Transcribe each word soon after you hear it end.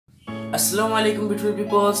আসসালামু আলাইকুম beautiful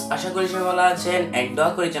people's, আশা করি সবাই ভালো আছেন এন্ড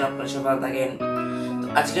দোয়া করি যেন আপনারা সবাই ভালো থাকেন। তো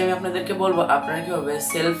আজকে আমি আপনাদেরকে বলবো আপনারা কিভাবে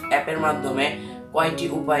সেলফ অ্যাপের মাধ্যমে কয়টি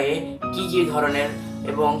উপায়ে কি কি ধরনের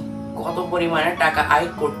এবং কত পরিমাণে টাকা আয়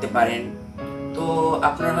করতে পারেন। তো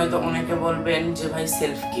আপনারা হয়তো অনেকে বলবেন যে ভাই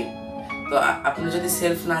সেলফ কি। তো আপনি যদি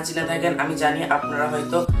সেলফ না চিনে থাকেন, আমি জানি আপনারা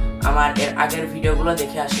হয়তো আমার এর আগের ভিডিওগুলো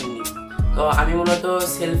দেখে আসেননি। তো আমি মূলত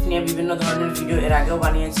সেলফ নিয়ে বিভিন্ন ধরনের ভিডিও এর আগেও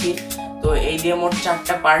বানিয়েছি। তো এই দিয়ে মোট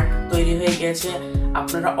 4টা পার্ট তৈরি হয়ে গেছে।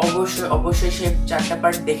 আপনারা অবশ্যই সেই 4টা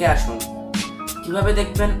পার্ট দেখে আসুন। কিভাবে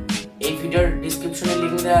দেখবেন, এই ভিডিওর ডিসক্রিপশনে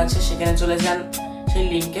লিঙ্ক দেওয়া আছে, সেখানে চলে যান। সেই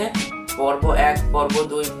লিঙ্কে পর্ব 1, পর্ব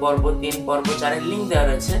 2, পর্ব 3, পর্ব 4 এর লিঙ্ক দেওয়া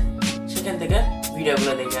রয়েছে, সেখান থেকে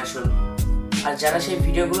ভিডিওগুলো দেখে আসুন। আর যারা সেই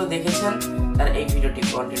ভিডিওগুলো দেখেছেন তারা এই ভিডিওটি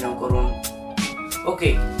কন্টিনিউ করুন। ওকে,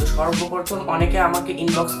 তো সর্বপ্রথম অনেকে আমাকে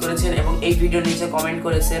ইনবক্স করেছেন এবং এই ভিডিওর নিচে কমেন্ট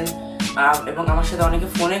করেছেন এবং আমার সাথে অনেকে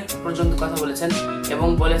ফোনে পর্যন্ত কথা বলেছেন এবং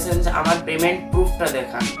বলেছেন যে আমার পেমেন্ট প্রুফটা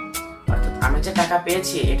দেখান। অর্থাৎ আমি যে টাকা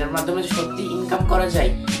পেয়েছি এটার মাধ্যমে সত্যি ইনকাম করা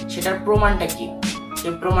যায়, সেটার প্রমাণটা কি,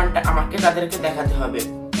 সেই প্রমাণটা আমাকে তাদেরকে দেখাতে হবে।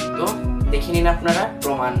 তো দেখে নিন আপনারা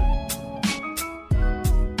প্রমাণ।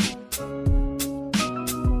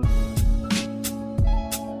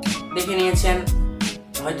 দেখে নিয়েছেন,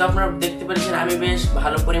 হয়তো আপনারা দেখতে পেরেছেন আমি বেশ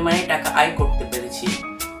ভালো পরিমাণে টাকা আয় করতে পেরেছি।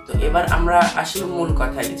 তো এবার আমরা আসি মূল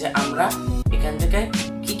কথায়, যে আমরা এখান থেকে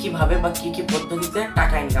কিভাবে বা কি পদ্ধতিতে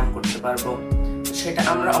টাকা ইনকাম করতে পারবো, সেটা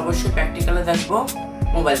আমরা অবশ্যই প্র্যাকটিক্যালে দেখবো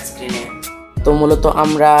মোবাইল স্ক্রিনে। তো মূলত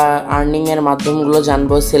আমরা আর্নিং এর মাধ্যমগুলো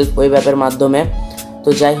জানবো সেলফ ওয়েব অ্যাপের মাধ্যমে। তো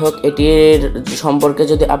যাই হোক, এটির সম্পর্কে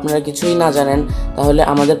যদি আপনারা কিছুই না জানেন তাহলে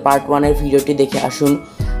আমাদের পার্ট 1 এর ভিডিওটি দেখে আসুন।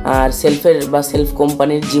 আর সেলফ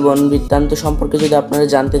কোম্পানির জীবন বৃত্তান্ত সম্পর্কে যদি আপনারা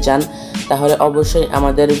জানতে চান তাহলে অবশ্যই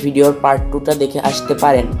আমাদের ভিডিওর পার্ট 2টা দেখে আসতে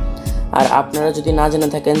পারেন। আর আপনারা যদি না জেনে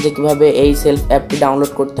থাকেন যে কীভাবে এই সেলফ অ্যাপটি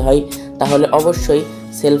ডাউনলোড করতে হয়, তাহলে অবশ্যই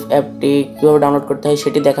সেলফ অ্যাপটি কীভাবে ডাউনলোড করতে হয়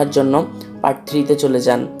সেটি দেখার জন্য পার্ট 3তে চলে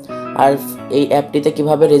যান। আর এই অ্যাপটিতে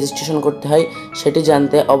কীভাবে রেজিস্ট্রেশন করতে হয় সেটি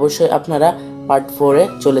জানতে অবশ্যই আপনারা পার্ট 4-এ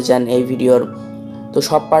চলে যান এই ভিডিওর। তো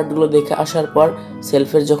সব পার্টগুলো দেখে আসার পর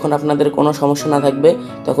সেলফের যখন আপনাদের কোনো সমস্যা না থাকবে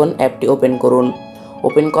তখন অ্যাপটি ওপেন করুন।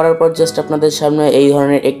 ওপেন করার পর জাস্ট আপনাদের সামনে এই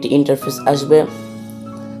ধরনের একটি ইন্টারফেস আসবে।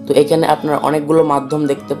 তো এখানে আপনারা অনেকগুলো মাধ্যম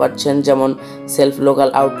দেখতে পাচ্ছেন, যেমন self local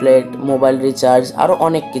outlet, mobile recharge, আরও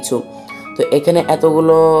অনেক কিছু। তো এখানে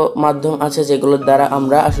এতগুলো মাধ্যম আছে যেগুলোর দ্বারা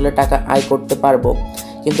আমরা আসলে টাকা আয় করতে পারবো,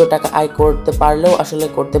 কিন্তু টাকা আয় করতে পারলেও আসলে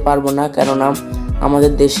করতে পারবো না, কেননা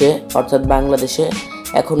আমাদের দেশে অর্থাৎ বাংলাদেশে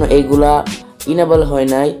এখনও এইগুলা ইনেবল হয়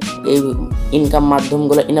নাই, এই ইনকাম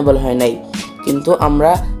মাধ্যমগুলো ইনেবল হয় নাই। কিন্তু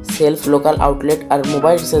আমরা সেলফ লোকাল আউটলেট আর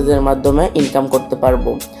মোবাইল রিচার্জের মাধ্যমে ইনকাম করতে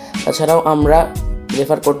পারবো। তাছাড়াও আমরা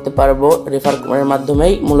রেফার করতে পারবো, রেফারের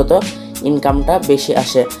মাধ্যমেই মূলত ইনকামটা বেশি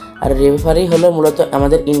আসে। আর রেফারই হলো মূলত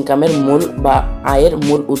আমাদের ইনকামের মূল বা আয়ের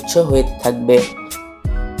মূল উৎস হয়ে থাকবে।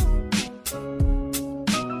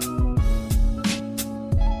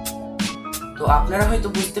 তো আপনারা হয়তো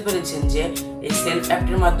বুঝতে পেরেছেন যে এই সেলফ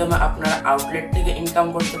অ্যাপটির মাধ্যমে আপনারা আউটলেট থেকে ইনকাম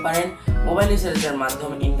করতে পারেন, মোবাইল রিচার্জের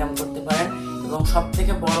মাধ্যমে ইনকাম করতে পারেন, এবং সব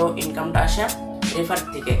থেকে বড় ইনকামটা আসে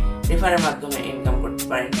রেফারের মাধ্যমে ইনকাম করতে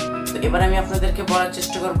পারেন। তো এবার আমি আপনাদেরকে বলার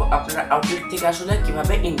চেষ্টা করব আপনারা আউটলেট থেকে আসলে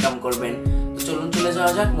কিভাবে ইনকাম করবেন। তো চলুন চলে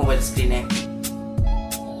যাওয়া যাক মোবাইল স্ক্রিনে।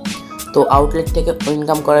 তো আউটলেট থেকে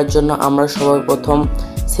ইনকাম করার জন্য আমরা সর্বপ্রথম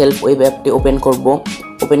সেলফ ওয়েব অ্যাপটি ওপেন করব।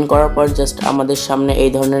 ওপেন করার পর জাস্ট আমাদের সামনে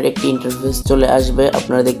এই ধরনের একটি ইন্টারফেস চলে আসবে,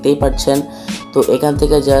 আপনারা দেখতেই পাচ্ছেন। তো এখান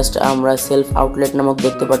থেকে জাস্ট আমরা সেলফ আউটলেট নামক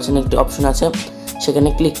দেখতে পাচ্ছেন একটি অপশন আছে, সেখানে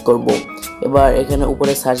ক্লিক করব। এবার এখানে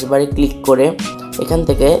উপরে সার্চ বারে ক্লিক করে এখান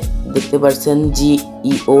থেকে দেখতে পাচ্ছেন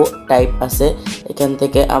GEO টাইপ আছে, এখান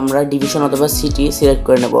থেকে আমরা ডিভিশন অথবা সিটি সিলেক্ট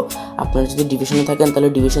করে নেব। আপনারা যদি ডিভিশনে থাকেন তাহলে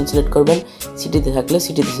ডিভিশন সিলেক্ট করবেন, সিটিতে থাকলে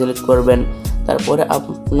সিটিতে সিলেক্ট করবেন। তারপরে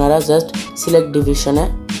আপনারা জাস্ট সিলেক্ট ডিভিশনে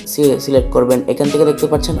সিলেক্ট করবেন। এখান থেকে দেখতে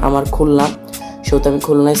পাচ্ছেন আমার খুলনা, সেহেতু আমি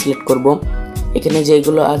খুলনায় সিলেক্ট করব। এখানে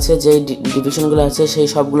যেগুলো আছে, যে ডিভিশনগুলো আছে, সেই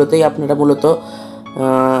সবগুলোতেই আপনারা মূলত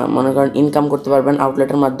মনে করেন ইনকাম করতে পারবেন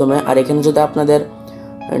আউটলেটের মাধ্যমে। আর এখানে যদি আপনাদের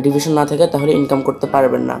ডিভিশন না থাকে তাহলে ইনকাম করতে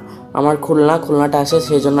পারবেন না। আমার খুলনাটা আসে,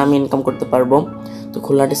 সেই জন্য আমি ইনকাম করতে পারবো। তো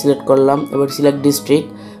খুলনাটি সিলেক্ট করলাম। এবার সিলেক্ট ডিস্ট্রিক্ট,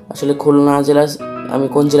 আসলে খুলনা জেলা, আমি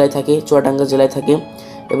কোন জেলায় থাকি, চুয়াডাঙ্গা জেলায় থাকি।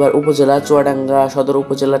 এবার উপজেলা, চুয়াডাঙ্গা সদর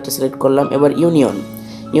উপজেলাটা সিলেক্ট করলাম। এবার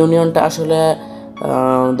ইউনিয়নটা আসলে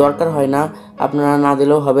দরকার হয় না, আপনারা না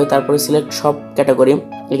দিলেও হবে। তারপরে সিলেক্ট সব ক্যাটাগরি,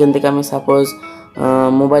 এখান থেকে আমি সাপোজ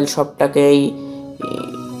মোবাইল শপটাকেই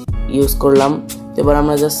ইউজ করলাম। তো এবার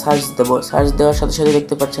আমরা জাস্ট সার্চ দেবো। সার্চ দেওয়ার সাথে সাথে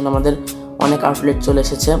দেখতে পাচ্ছেন আমাদের অনেক আউটলেট চলে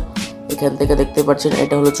এসেছে। এখান থেকে দেখতে পাচ্ছেন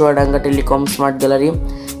এটা হলো চুয়াডাঙ্গা টেলিকম স্মার্ট গ্যালারি।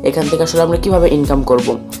 এখান থেকে আসলে আমরা কিভাবে ইনকাম করব,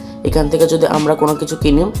 এখান থেকে যদি আমরা কোনো কিছু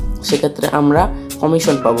কিনি সেক্ষেত্রে আমরা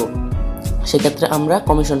কমিশন পাবো। সেক্ষেত্রে আমরা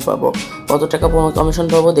কমিশন পাবো। কত টাকা কমিশন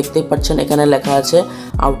পাবো দেখতেই পাচ্ছেন, এখানে লেখা আছে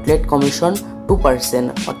আউটলেট কমিশন 2%।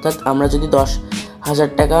 অর্থাৎ আমরা যদি 10,000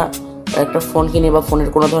 টাকা একটা ফোন কিনি বা ফোনের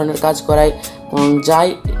কোনো ধরনের কাজ করাই, যাই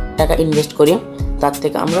টাকা ইনভেস্ট করি, তার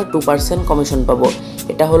থেকে আমরা 2% কমিশন পাবো।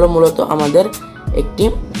 এটা হলো মূলত আমাদের একটি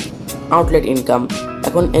আউটলেট ইনকাম।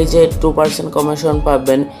 এখন এই যে 2% কমিশন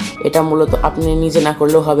পাবেন, এটা মূলত আপনি নিজে না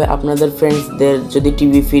করলেও হবে, আপনাদের ফ্রেন্ডসদের যদি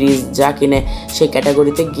টিভি ফ্রিজ যা কিনে সেই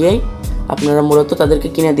ক্যাটাগরিতে গিয়েই আপনারা মূলত তাদেরকে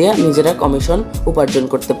কিনে দিয়ে নিজেরা কমিশন উপার্জন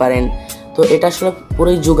করতে পারেন। তো এটা আসলে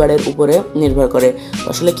পুরোই জুগাড়ের উপরে নির্ভর করে।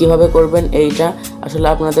 আসলে কিভাবে করবেন এইটা আসলে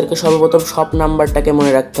আপনাদেরকে সর্বপ্রথম শপ নাম্বারটাকে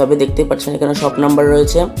মনে রাখতে হবে। দেখতেই পাচ্ছেন এখানে শপ নাম্বার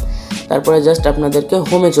রয়েছে, তারপরে জাস্ট আপনাদেরকে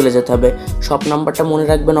হোমে চলে যেতে হবে। শপ নাম্বারটা মনে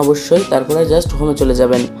রাখবেন অবশ্যই, তারপরে জাস্ট হোমে চলে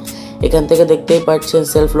যাবেন। এখান থেকে দেখতেই পাচ্ছেন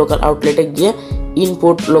সেলফ লোকাল আউটলেটে গিয়ে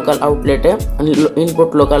ইনপুট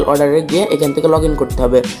লোকাল অর্ডারে গিয়ে এখান থেকে লগ ইন করতে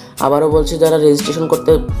হবে। আবারও বলছি, যারা রেজিস্ট্রেশন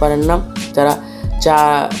করতে পারেন না, যারা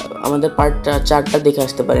আমাদের পার্টটা 4টা দেখে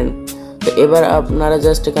আসতে পারেন। তো এবার আপনারা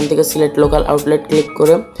জাস্ট এখান থেকে সিলেক্ট লোকাল আউটলেট ক্লিক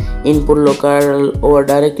করে ইনপুট লোকাল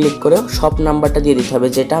অর্ডারে ক্লিক করে শপ নাম্বারটা দিয়ে দিতে হবে,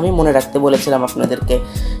 যেটা আমি মনে রাখতে বলেছিলাম আপনাদেরকে,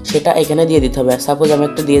 সেটা এখানে দিয়ে দিতে হবে। সাপোজ আমি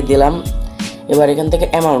একটা দিয়ে দিলাম। এবার এখান থেকে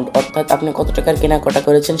অ্যামাউন্ট, অর্থাৎ আপনি কত টাকার কেনাকাটা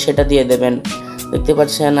করেছেন সেটা দিয়ে দেবেন। দেখতে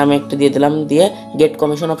পাচ্ছেন আমি একটা দিয়ে দিলাম, দিয়ে গেট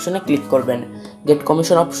কমিশন অপশনে ক্লিক করবেন। গেট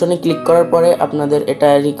কমিশন অপশনে ক্লিক করার পরে আপনাদের এটা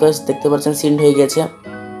রিকোয়েস্ট দেখতে পাচ্ছেন সেন্ড হয়ে গেছে।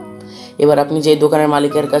 এবার আপনি যে দোকানের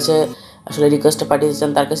মালিকের কাছে আসলে রিকোয়েস্টটা পাঠিয়েছেন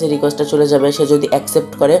তার কাছে রিকোয়েস্টটা চলে যাবে। সে যদি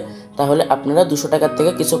অ্যাকসেপ্ট করে তাহলে আপনারা 200 টাকার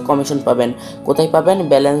থেকে কিছু কমিশন পাবেন। কোথায় পাবেন?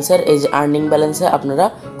 ব্যালেন্সের এই যে আর্নিং ব্যালেন্সে আপনারা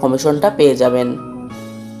কমিশনটা পেয়ে যাবেন।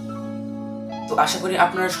 তো আশা করি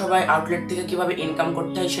আপনারা সবাই আউটলেট থেকে কিভাবে ইনকাম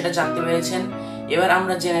করতে হয় সেটা জানতে পেরেছেন। এবার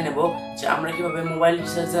আমরা জেনে নেব যে আমরা কিভাবে মোবাইল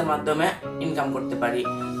রিচার্জের মাধ্যমে ইনকাম করতে পারি।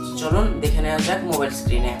 চলুন দেখে নেওয়া যাক মোবাইল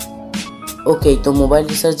স্ক্রিনে। ওকে, তো মোবাইল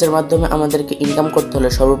রিচার্জের মাধ্যমে আমাদেরকে ইনকাম করতে হলে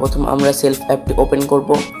সর্বপ্রথম আমরা সেলফ অ্যাপটি ওপেন করব।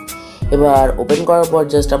 এবার ওপেন করার পর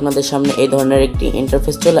জাস্ট আপনাদের সামনে এই ধরনের একটি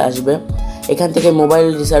ইন্টারফেস চলে আসবে। এখান থেকে মোবাইল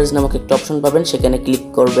রিচার্জ নামক একটি অপশন পাবেন, সেখানে ক্লিক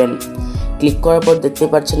করবেন। ক্লিক করার পর দেখতে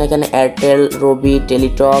পাচ্ছেন এখানে এয়ারটেল, রবি,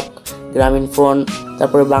 টেলিটক, গ্রামীণ ফোন,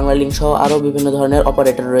 তারপরে বাংলালিংক সহ আরও বিভিন্ন ধরনের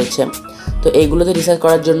অপারেটর রয়েছে। তো এইগুলোতে রিচার্জ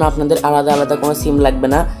করার জন্য আপনাদের আলাদা আলাদা কোনো সিম লাগবে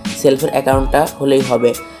না, সেলফের অ্যাকাউন্টটা হলেই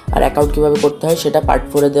হবে। আর অ্যাকাউন্ট কীভাবে করতে হয় সেটা পার্ট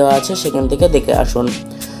 4-এ দেওয়া আছে, সেখান থেকে দেখে আসুন।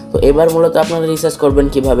 তো এবার মূলত আপনারা রিচার্জ করবেন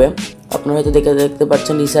কিভাবে, আপনারা হয়তো দেখতে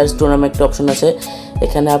পাচ্ছেন রিচার্জ টু নামে একটা অপশন আছে।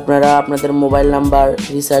 এখানে আপনারা আপনাদের mobile number,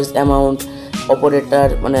 recharge amount, operator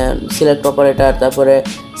মানে সিলেক্ট অপারেটর, তারপরে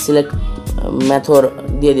সিলেক্ট মেথড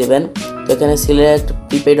দিয়ে দেবেন। তো এখানে সিলেক্ট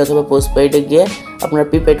প্রিপেড অথবা পোস্টপেডে গিয়ে আপনারা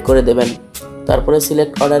প্রিপেড করে দেবেন। তারপরে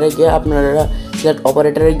সিলেক্ট অর্ডারে গিয়ে আপনারা সিলেক্ট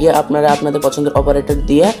অপারেটরে গিয়ে আপনারা আপনাদের পছন্দের অপারেটর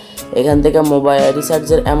দিয়ে এখান থেকে মোবাইল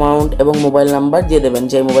রিচার্জের অ্যামাউন্ট এবং মোবাইল নাম্বার দিয়ে দেবেন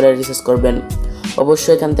যে মোবাইলে রিচার্জ করবেন।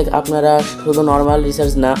 অবশ্যই এখান থেকে আপনারা শুধু নর্মাল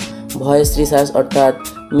রিচার্জ না, ভয়েস রিচার্জ অর্থাৎ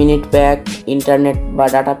মিনিট প্যাক, ইন্টারনেট বা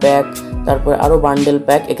ডাটা প্যাক, তারপর আরও বান্ডেল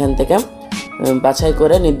প্যাক এখান থেকে বাছাই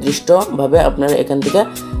করে নির্দিষ্টভাবে আপনারা এখান থেকে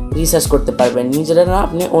রিচার্জ করতে পারবেন। নিজেরা না,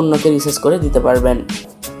 আপনি অন্যকে রিচার্জ করে দিতে পারবেন।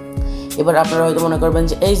 এবার আপনারা হয়তো মনে করবেন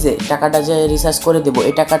যে এই যে টাকাটা যে রিচার্জ করে দেবো,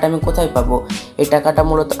 এই টাকাটা আমি কোথায় পাবো? এই টাকাটা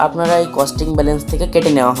মূলত আপনারা এই কস্টিং ব্যালেন্স থেকে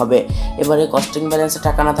কেটে নেওয়া হবে। এবার এই কস্টিং ব্যালেন্সে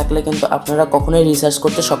টাকা না থাকলে কিন্তু আপনারা কখনোই রিচার্জ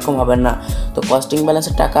করতে সক্ষম হবেন না। তো কস্টিং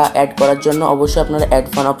ব্যালেন্সে টাকা অ্যাড করার জন্য অবশ্যই আপনারা অ্যাড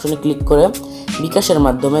ফান্ড অপশনে ক্লিক করে বিকাশের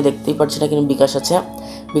মাধ্যমে, দেখতেই পাচ্ছেন এখানে বিকাশ আছে,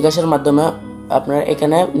 বিকাশের মাধ্যমে আপনারা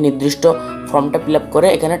এখানে নির্দিষ্ট ফর্মটা ফিল আপ করে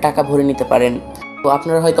এখানে টাকা ভরে নিতে পারেন। তো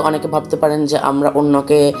আপনারা হয়তো অনেকে ভাবতে পারেন যে আমরা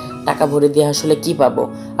অন্যকে টাকা ভরে দিয়ে আসলে কি পাবো।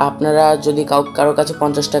 আপনারা যদি কারো কাছে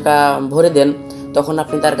 50 টাকা ভরে দেন, তখন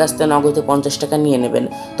আপনি তার কাছ থেকে নগদে 50 টাকা নিয়ে নেবেন।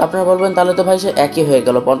 তো আপনারা বলবেন তাহলে তো ভাই সে একই হয়ে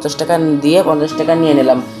গেল, 50 টাকা দিয়ে 50 টাকা নিয়ে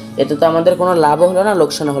নিলাম, এতে তো আমাদের কোনো লাভও হলো না,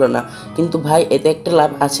 লোকসানও হলো না। কিন্তু ভাই এতে একটা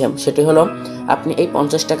লাভ আছে, সেটি হলো আপনি এই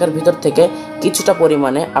 50 টাকার ভিতর থেকে কিছুটা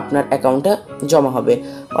পরিমাণে আপনার অ্যাকাউন্টে জমা হবে।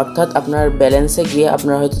 অর্থাৎ আপনার ব্যালেন্সে গিয়ে,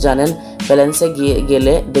 আপনারা হয়তো জানেন ব্যালেন্সে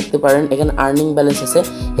গেলে দেখতে পারেন এখানে আর্নিং ব্যালেন্স আছে,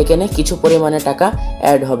 এখানে কিছু পরিমাণে টাকা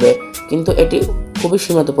অ্যাড হবে, কিন্তু এটি খুবই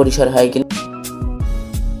সীমিত পরিসরে হয়।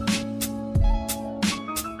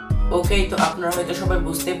 ওকে, তো আপনারা হয়তো সবাই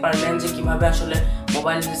বুঝতেই পারলেন যে কিভাবে আসলে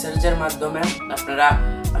মোবাইল রিচার্জের মাধ্যমে আপনারা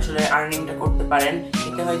আসলে আর্নিংটা করতে পারেন।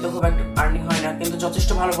 এতে হয়তো খুব একটা আর্নিং হয় না, কিন্তু যথেষ্ট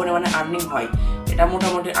ভালো পরিমাণে আর্নিং হয়। এটা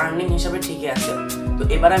মোটামুটি আর্নিং হিসাবে ঠিকই আছে। তো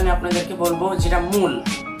এবার আমি আপনাদেরকে বলবো যেটা মূল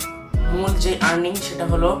যে আর্নিং, সেটা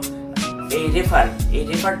হলো এই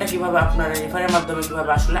রেফারটা কিভাবে আপনারা রেফারের মাধ্যমে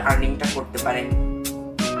কিভাবে আসলে আর্নিংটা করতে পারেন।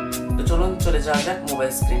 তো চলুন চলে যাওয়া যাক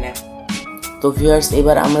মোবাইল স্ক্রিনে। তো ভিউয়ার্স,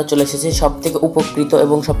 এবার আমরা চলে এসেছি সবথেকে উপকৃত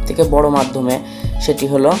এবং সবথেকে বড় মাধ্যমে, সেটি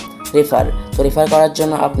হলো রেফার। তো রেফার করার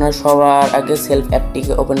জন্য আপনার সবার আগে সেলফ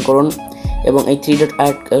অ্যাপটিকে ওপেন করুন। এবং এই 3 ডট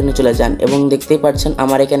আইকনে চলে যান এবং দেখতেই পাচ্ছেন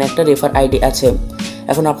আমার এখানে একটা রেফার আইডি আছে।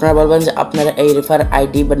 এখন আপনারা বলবেন যে আপনারা এই রেফার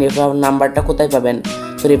আইডি বা রেফার নাম্বারটা কোথায় পাবেন।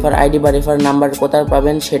 তো রেফার আইডি বা রেফার নাম্বার কোথায়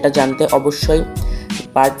পাবেন সেটা জানতে অবশ্যই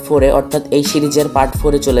পার্ট 4-এ অর্থাৎ এই সিরিজের পার্ট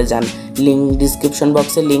 4-এ চলে যান। লিঙ্ক ডিসক্রিপশন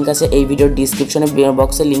বক্সে লিঙ্ক আছে, এই ভিডিওর ডিসক্রিপশনে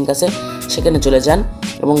বক্সে লিঙ্ক আছে, সেখানে চলে যান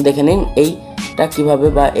এবং দেখে নিন এইটা কিভাবে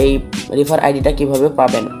বা এই রেফার আইডিটা কিভাবে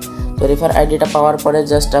পাবেন। তো রেফার আইডিটা পাওয়ার পরে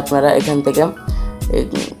জাস্ট আপনারা এখান থেকে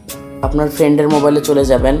আপনার ফ্রেন্ডের মোবাইলে চলে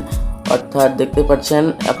যাবেন, অর্থাৎ দেখতে পাচ্ছেন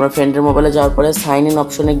আপনার ফ্রেন্ডের মোবাইলে যাওয়ার পরে সাইন ইন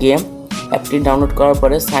অপশনে গিয়ে অ্যাপটি ডাউনলোড করার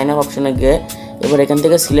পরে সাইন আপ অপশনে গিয়ে এবার এখান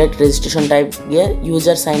থেকে সিলেক্ট রেজিস্ট্রেশন টাইপ গিয়ে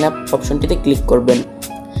ইউজার সাইন আপ অপশনটিতে ক্লিক করবেন।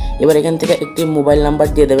 এবার এখান থেকে একটি মোবাইল নাম্বার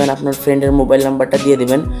দিয়ে দেবেন, আপনার ফ্রেন্ডের মোবাইল নাম্বারটা দিয়ে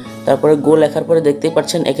দেবেন। তারপরে গো লেখার পরে দেখতেই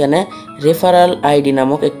পাচ্ছেন এখানে রেফারাল আইডি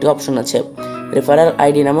নামক একটি অপশন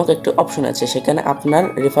আছে। সেখানে আপনার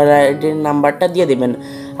রেফার আইডির নাম্বারটা দিয়ে দিবেন।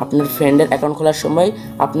 আপনার ফ্রেন্ডের অ্যাকাউন্ট খোলার সময়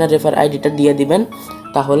আপনার রেফার আইডিটা দিয়ে দিবেন,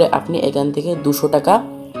 তাহলে আপনি এখান থেকে 200 টাকা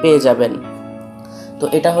পেয়ে যাবেন। তো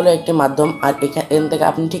এটা হলো একটি মাধ্যম। আর এখান থেকে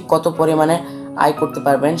আপনি ঠিক কত পরিমাণে আয় করতে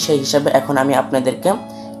পারবেন সেই হিসাবে এখন আমি আপনাদেরকে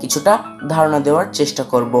কিছুটা ধারণা দেওয়ার চেষ্টা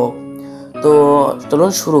করব। তো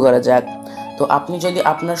চলুন শুরু করা যাক। তো আপনি যদি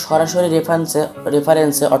আপনার সরাসরি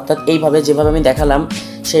রেফারেন্সে অর্থাৎ এইভাবে যেভাবে আমি দেখালাম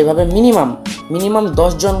সেইভাবে মিনিমাম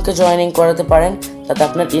 10 জনকে জয়েনিং করাতে পারেন, তাতে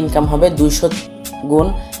আপনার ইনকাম হবে 200 গুণ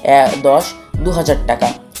 10 2000 টাকা।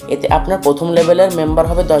 এতে আপনার প্রথম লেভেলের মেম্বার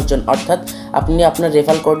হবে 10 জন, অর্থাৎ আপনি আপনার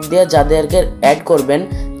রেফার কোড দিয়ে যাদেরকে অ্যাড করবেন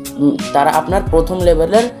তারা আপনার প্রথম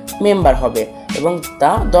লেভেলের মেম্বার হবে এবং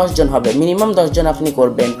তা 10 জন হবে, মিনিমাম 10 জন আপনি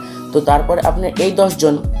করবেন। তো তারপরে আপনার এই 10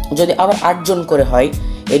 জন যদি আবার 8 জন করে হয়,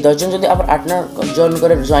 এই 10 জন যদি আবার 8 জন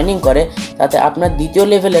করে জয়েনিং করে, তাতে আপনার দ্বিতীয়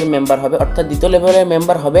লেভেলের মেম্বার হবে, অর্থাৎ দ্বিতীয় লেভেলের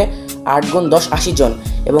মেম্বার হবে 8 গুণ 10 80 জন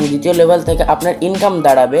এবং দ্বিতীয় লেভেল থেকে আপনার ইনকাম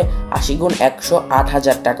দাঁড়াবে 80 গুণ 100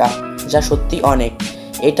 8000 টাকা, যা সত্যি অনেক।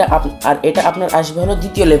 এটা আপনার আসবে হলো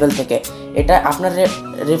দ্বিতীয় লেভেল থেকে। এটা আপনার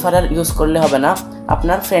রেফারাল ইউজ করলে হবে না,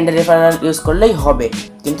 আপনার ফ্রেন্ডের রেফারাল ইউজ করলেই হবে,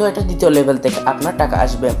 কিন্তু এটা দ্বিতীয় লেভেল থেকে আপনার টাকা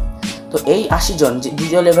আসবে। তো এই 80 জন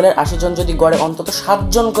দ্বিতীয় লেভেলের 80 জন যদি গড়ে অন্তত 7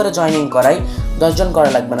 জন করে জয়েনিং করাই, 10 জন করা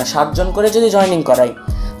লাগবে না, 7 জন করে যদি জয়েনিং করাই,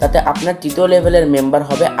 তাতে আপনার তৃতীয় লেভেলের মেম্বার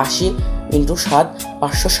হবে 80 × 7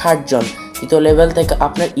 560 জন। তৃতীয় লেভেল থেকে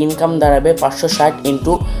আপনার ইনকাম দাঁড়াবে 560 ×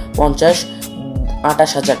 50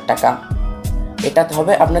 28000 টাকা। এটা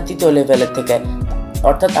হবে আপনার তৃতীয় লেভেলের থেকে,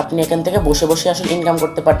 অর্থাৎ আপনি এখান থেকে বসে বসে আসলে ইনকাম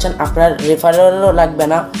করতে পারছেন, আপনার রেফারেলও লাগবে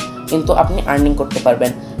না, কিন্তু আপনি আর্নিং করতে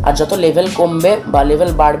পারবেন। আর যত লেভেল কমবে বা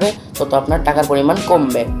লেভেল বাড়বে তত আপনার টাকার পরিমাণ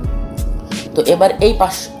কমবে। তো এবার এই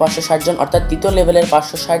 560 জন অর্থাৎ তৃতীয় লেভেলের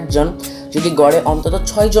 560 জন যদি গড়ে অন্তত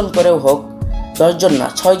 6 জন করেও হোক, 10 জন না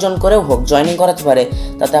 6 জন করেও হোক জয়েনিং করাতে পারে,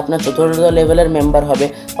 তাতে আপনার চতুর্থ লেভেলের মেম্বার হবে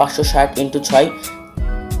 560 × 6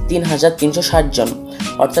 3360 জন,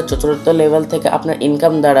 অর্থাৎ চতুর্থ লেভেল থেকে আপনার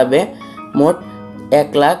ইনকাম দাঁড়াবে মোট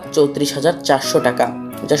 1,34,400 টাকা,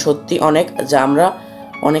 যা সত্যি অনেক, যা আমরা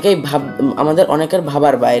আমাদের অনেকের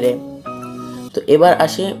ভাবার বাইরে। তো এবার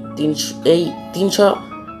আসে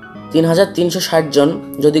 3360 জন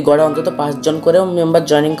যদি গড়ে অন্তত 5 জন করেও মেম্বার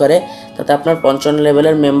জয়েনিং করে, তাতে আপনার পঞ্চম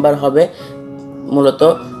লেভেলের মেম্বার হবে মূলত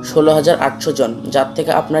 16,800 জন, যার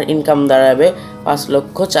থেকে আপনার ইনকাম দাঁড়াবে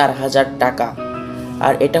 5,04,000 টাকা।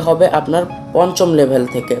 আর এটা হবে আপনার পঞ্চম লেভেল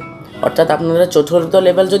থেকে, অর্থাৎ আপনারা চতুর্থ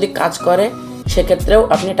লেভেল যদি কাজ করে সেক্ষেত্রেও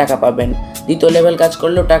আপনি টাকা পাবেন, দ্বিতীয় লেভেল কাজ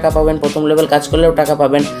করলেও টাকা পাবেন, প্রথম লেভেল কাজ করলেও টাকা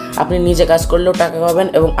পাবেন, আপনি নিজে কাজ করলেও টাকা পাবেন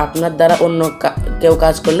এবং আপনার দ্বারা অন্য কেউ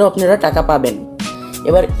কাজ করলেও আপনারা টাকা পাবেন।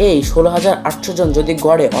 এবার এই 16,800 জন যদি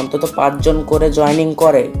গড়ে অন্তত 5 জন করে জয়েনিং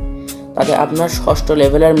করে, তাতে আপনার ষষ্ঠ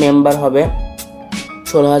লেভেলের মেম্বার হবে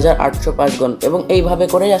 16,805 জন এবং এইভাবে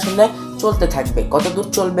করেই আসলে চলতে থাকবে। কত দূর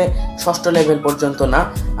চলবে? ষষ্ঠ লেভেল পর্যন্ত না,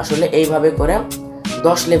 আসলে এইভাবে করে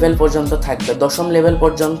 10 লেভেল পর্যন্ত থাকবে, 10ম লেভেল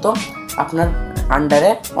পর্যন্ত আপনার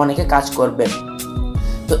আন্ডারে অনেকে কাজ করবে।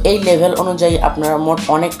 তো এই লেভেল অনুযায়ী আপনারা মোট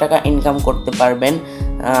অনেক টাকা ইনকাম করতে পারবেন।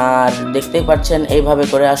 আর দেখতেই পাচ্ছেন এইভাবে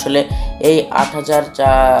করে আসলে এই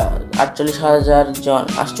 48,000 জন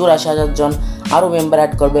 84,000 জন আরও মেম্বার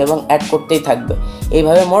অ্যাড করবে এবং অ্যাড করতেই থাকবে,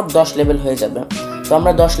 এইভাবে মোট 10 লেভেল হয়ে যাবে। তো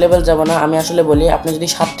আমরা 10 লেভেল যাব না, আমি আসলে বলি আপনি যদি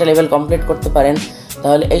 7টা লেভেল কমপ্লিট করতে পারেন,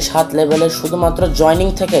 তাহলে এই 7 লেভেলের শুধুমাত্র জয়েনিং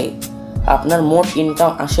থেকেই আপনার মোট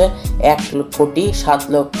ইনকাম আসে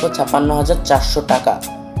 1,07,56,400 টাকা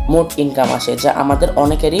মোট ইনকাম আসে, যা আমাদের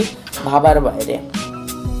অনেকেরই ভাবার বাইরে।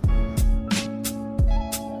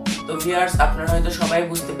 তো ভিউয়ার্স, আপনারা হয়তো সবাই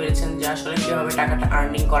বুঝতে পেরেছেন যে আসলে কীভাবে টাকাটা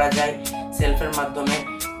আর্নিং করা যায় সেলফের মাধ্যমে,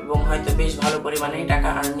 এবং হয়তো বেশ ভালো পরিমাণেই টাকা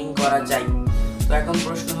আর্নিং করা যায়। তো এখন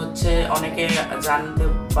প্রশ্ন হচ্ছে, অনেকে জানতে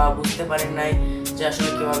বা বুঝতে পারেন নাই যে আসলে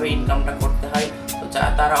কীভাবে ইনকামটা করতে হয়। তো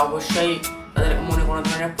তারা অবশ্যই তাদের মনে কোনো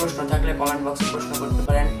ধরনের প্রশ্ন থাকলে কমেন্ট বক্সে প্রশ্ন করতে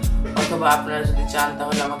পারেন, অথবা আপনারা যদি চান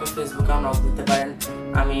তাহলে আমাকে ফেসবুকেও নক দিতে পারেন।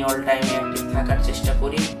 আমি অল টাইমে অ্যাক্টিভ থাকার চেষ্টা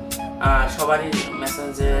করি আর সবারই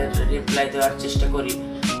মেসেঞ্জের রিপ্লাই দেওয়ার চেষ্টা করি।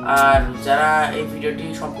 আর যারা এই ভিডিওটি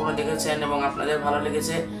সম্পূর্ণ দেখেছেন এবং আপনাদের ভালো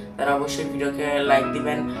লেগেছে তারা অবশ্যই ভিডিওকে লাইক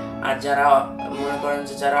দিবেন। আর যারা মনে করেন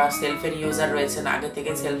যে যারা সেলফের ইউজার রয়েছেন, আগে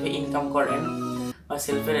থেকে সেলফে ইনকাম করেন বা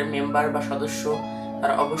সেলফের মেম্বার বা সদস্য,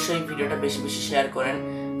 তারা অবশ্যই ভিডিওটা বেশি বেশি শেয়ার করেন,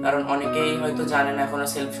 কারণ অনেকেই হয়তো জানেন এখনো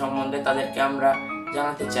সেলফ সম্বন্ধে, তাদেরকে আমরা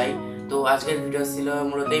জানাতে চাই। তো আজকের ভিডিও ছিল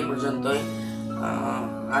মূলত এই পর্যন্তই,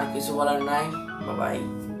 আর কিছু বলার নাই। বাই।